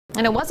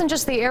And it wasn't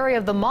just the area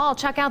of the mall.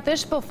 Check out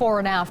this before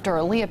and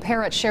after. Leah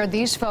Parrott shared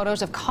these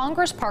photos of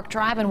Congress Park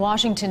Drive in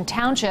Washington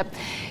Township.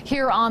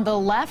 Here on the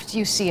left,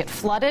 you see it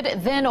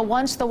flooded. Then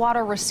once the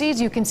water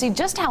recedes, you can see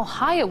just how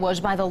high it was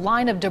by the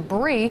line of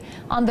debris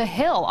on the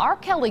hill. Our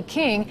Kelly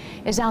King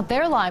is out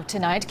there live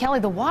tonight. Kelly,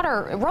 the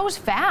water rose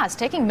fast,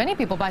 taking many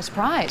people by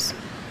surprise.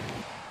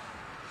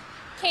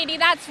 Katie,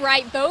 that's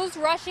right. Those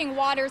rushing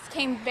waters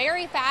came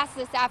very fast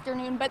this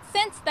afternoon, but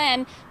since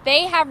then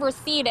they have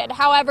receded.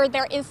 However,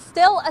 there is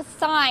still a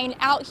sign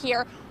out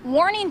here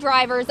warning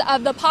drivers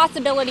of the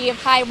possibility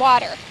of high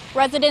water.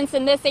 Residents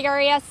in this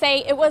area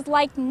say it was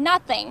like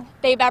nothing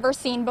they've ever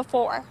seen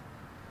before.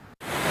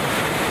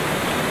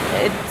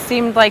 It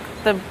seemed like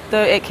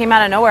it came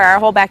out of nowhere. Our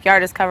whole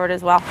backyard is covered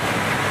as well.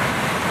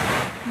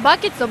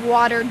 Buckets of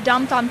water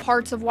dumped on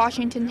parts of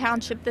Washington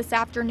Township this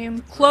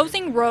afternoon,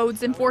 closing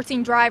roads and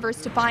forcing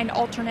drivers to find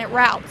alternate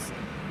routes.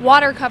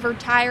 Water-covered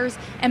tires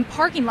and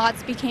parking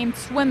lots became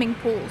swimming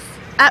pools.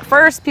 At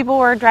first, people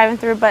were driving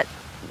through, but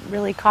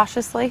really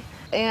cautiously.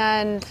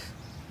 And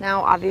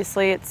now,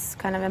 obviously, it's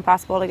kind of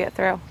impossible to get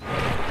through.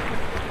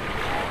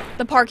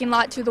 The parking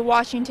lot to the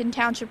Washington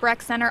Township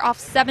Rec Center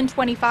off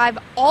 725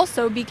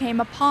 also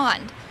became a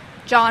pond.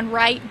 John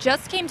Wright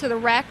just came to the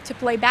rec to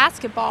play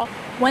basketball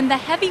when the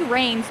heavy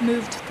rains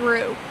moved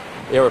through.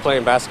 Yeah, we're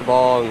playing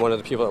basketball, and one of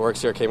the people that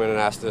works here came in and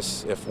asked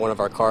us if one of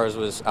our cars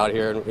was out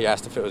here, and he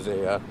asked if it was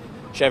a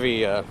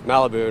Chevy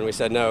Malibu, and we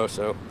said no,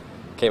 so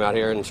came out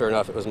here, and sure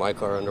enough, it was my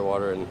car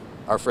underwater, and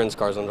our friend's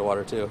car's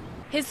underwater too.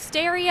 His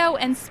stereo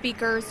and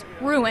speakers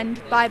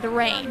ruined by the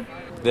rain.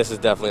 This is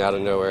definitely out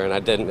of nowhere, and I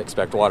didn't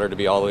expect water to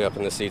be all the way up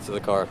in the seats of the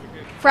car.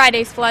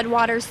 Friday's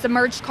floodwaters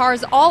submerged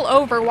cars all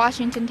over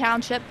Washington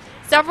Township.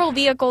 Several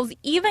vehicles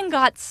even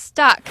got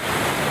stuck.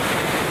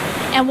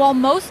 And while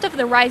most of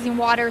the rising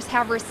waters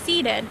have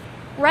receded,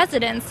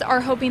 residents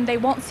are hoping they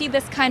won't see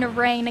this kind of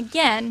rain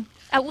again,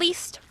 at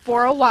least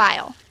for a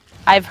while.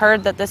 I've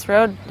heard that this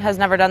road has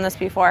never done this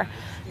before,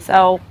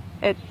 so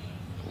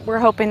we're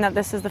hoping that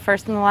this is the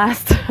first and the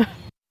last.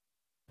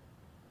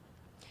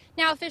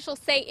 Now, officials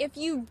say if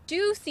you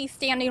do see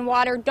standing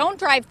water, don't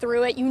drive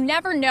through it. You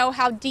never know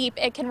how deep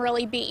it can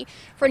really be.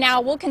 For now,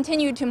 we'll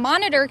continue to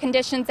monitor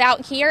conditions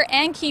out here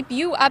and keep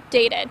you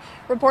updated.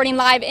 Reporting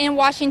live in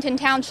Washington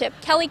Township,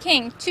 Kelly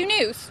King, 2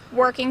 News,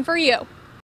 working for you.